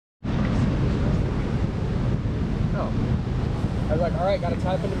like, all right, got to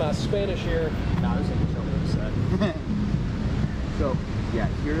type into my Spanish here. No, I was going to show me what it said. So, yeah,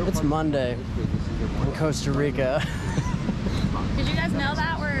 here it's Monday in Costa Rica. Did you guys know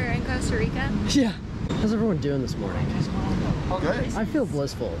that we're in Costa Rica? Yeah. How's everyone doing this morning? Good. I feel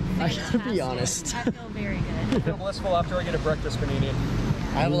blissful. I gotta be honest. I feel very good. I feel blissful after I get a breakfast panini.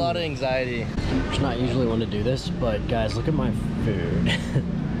 I have a lot of anxiety. It's not usually one to do this, but guys, look at my food.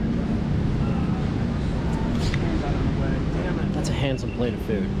 That's a handsome plate of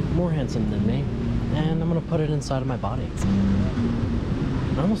food. More handsome than me. And I'm gonna put it inside of my body.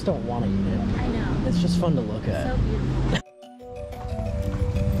 I almost don't want to eat it. I know. It's just fun to look at. So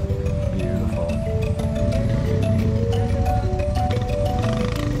beautiful.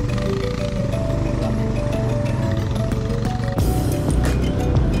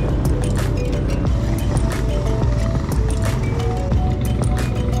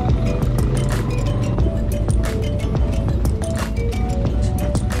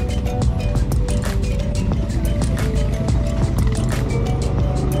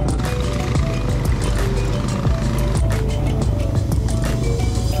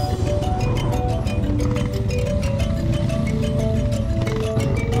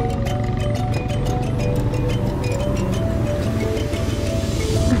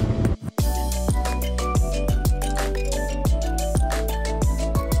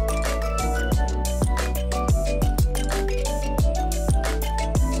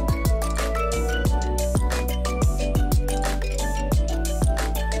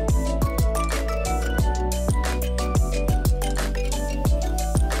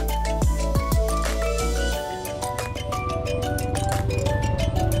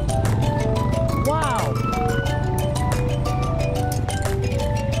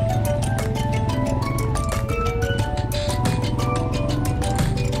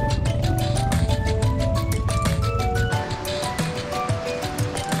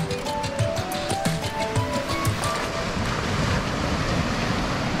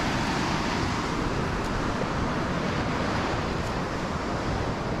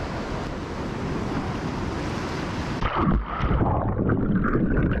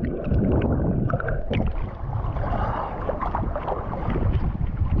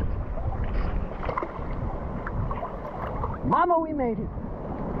 Mama, we made it.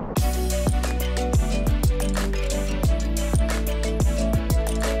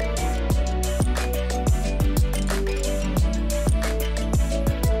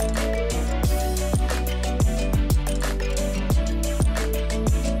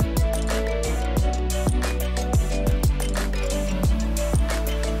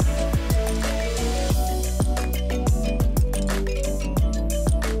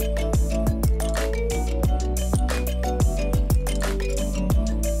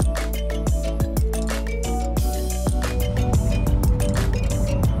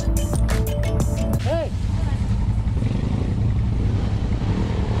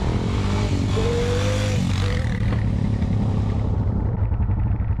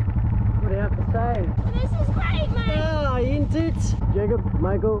 Jacob,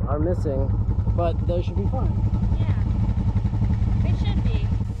 Michael are missing, but they should be fine. Yeah, they should be.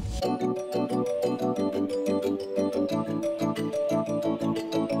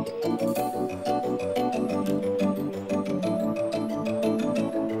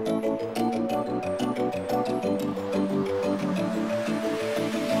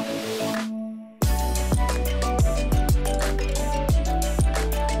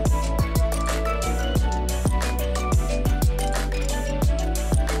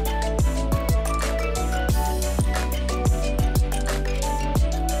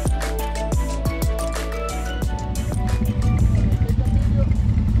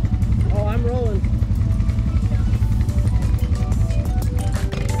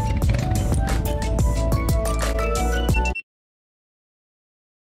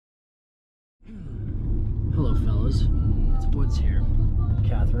 Hello fellas, it's Woods here.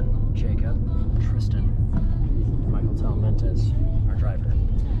 Catherine, Jacob, Tristan, Michael Talmentes, our driver.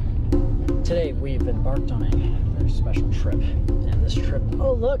 Today we've embarked on a very special trip, and this trip,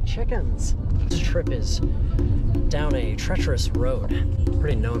 oh look, chickens! This trip is down a treacherous road,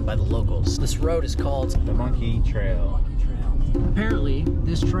 pretty known by the locals. This road is called the Monkey Trail. Apparently,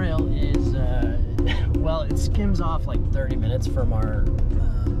 this trail is, well, it skims off like 30 minutes from our,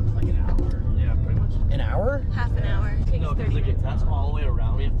 like an hour. Yeah, pretty much. An hour? Half an hour. It takes 30 minutes. That's all the way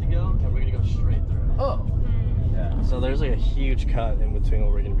around we have to go, and we're gonna go straight through. Oh. Yeah, so there's there's like a huge cut in between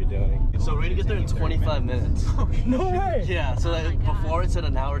what we're gonna be doing. So we're gonna get there in 25 minutes. No way! Yeah, so that before it said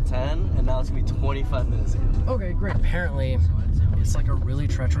an hour 10, and now it's gonna be 25 minutes in. Okay, great. Apparently, it's like a really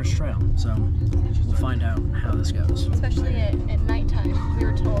treacherous trail, so we'll find out how this goes. Especially at nighttime, we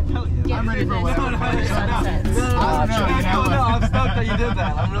were told. I'm ready for whatever. Sunsets. I'm stoked that you did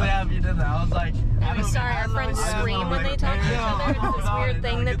that. I'm really happy you did that. I was like, I'm sorry, our friends scream when they talk to each other. It's this weird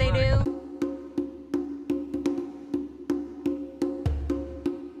thing that they do.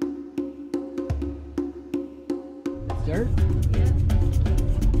 Dirt?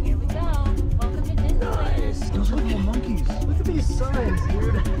 Here we go. Welcome to Disneyland. Nice. Those little monkeys. Look at these signs,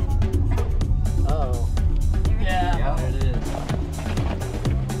 dude. Uh-oh. Yeah. there it is.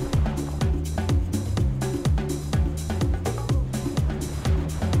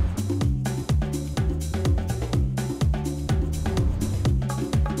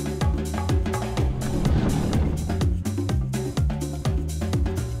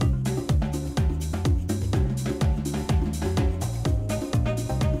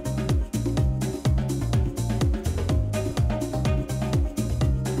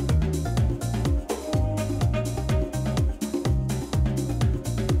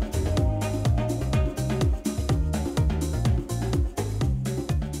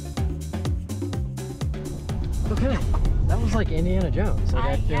 Okay, that was like Indiana Jones. Like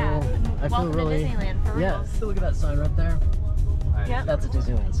I feel Welcome really. to Disneyland, for Yeah, real. still look at that sign right there. Yep. That's a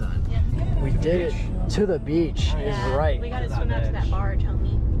Disneyland sign. Yep. We did it to the beach. Is right. We gotta swim out to that barge,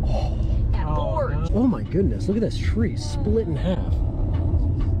 homie. That barge. Oh my goodness! Look at this tree split in half.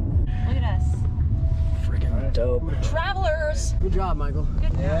 Look at us. Freaking dope. Travelers. Good job, Michael.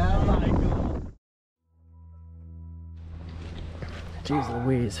 Good job. Jeez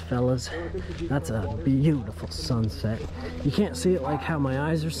Louise, fellas. That's a beautiful sunset. You can't see it like how my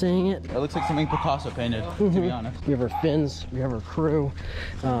eyes are seeing it. It looks like something Picasso painted, to be honest. We have our fins, we have our crew.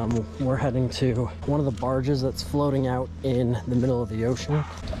 We're heading to one of the barges that's floating out in the middle of the ocean.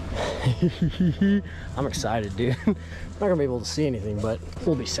 I'm excited, dude. I'm not gonna be able to see anything, but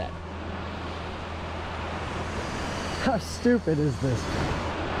we'll be set. How stupid is this?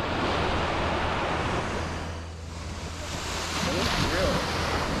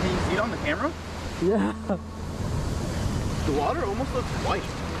 Can you see it on the camera? Yeah. The water almost looks white.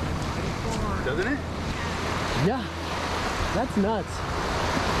 Doesn't it? Yeah. That's nuts.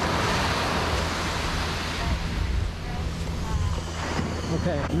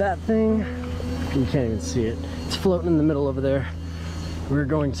 Okay, that thing, you can't even see it. It's floating in the middle over there. We're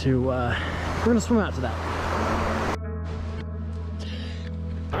gonna swim out to that.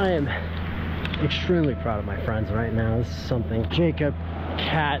 I am extremely proud of my friends right now. This is something Jacob,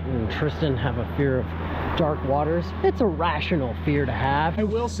 Kat, and Tristan have a fear of dark waters. It's a rational fear to have. I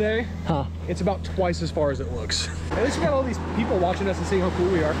will say, It's about twice as far as it looks. At least we got all these people watching us and seeing how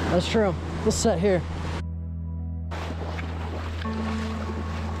cool we are. That's true. We'll set here.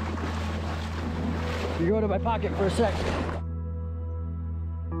 You go to my pocket for a sec.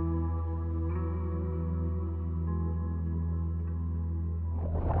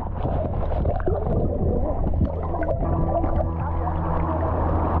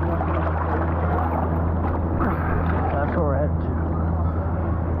 That's where we're headed to.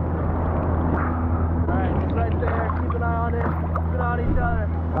 All right, it's right there. Keep an eye on it. Keep an eye on each other.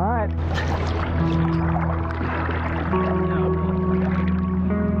 All right.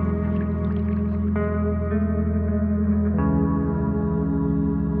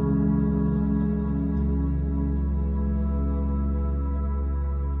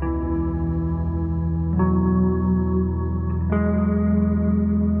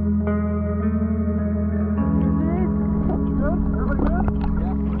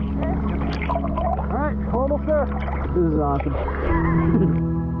 This is awesome.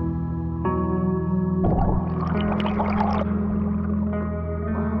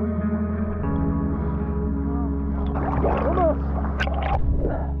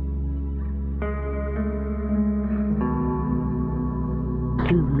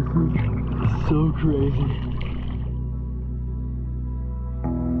 Dude, this is so crazy.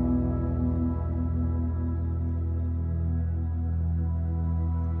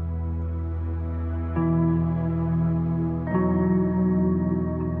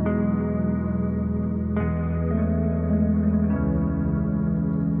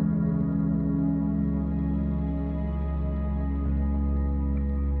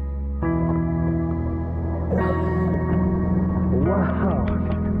 Wow.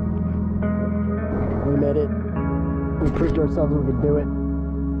 We made it. We proved ourselves we could do it.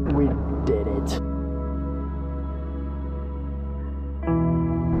 We did it.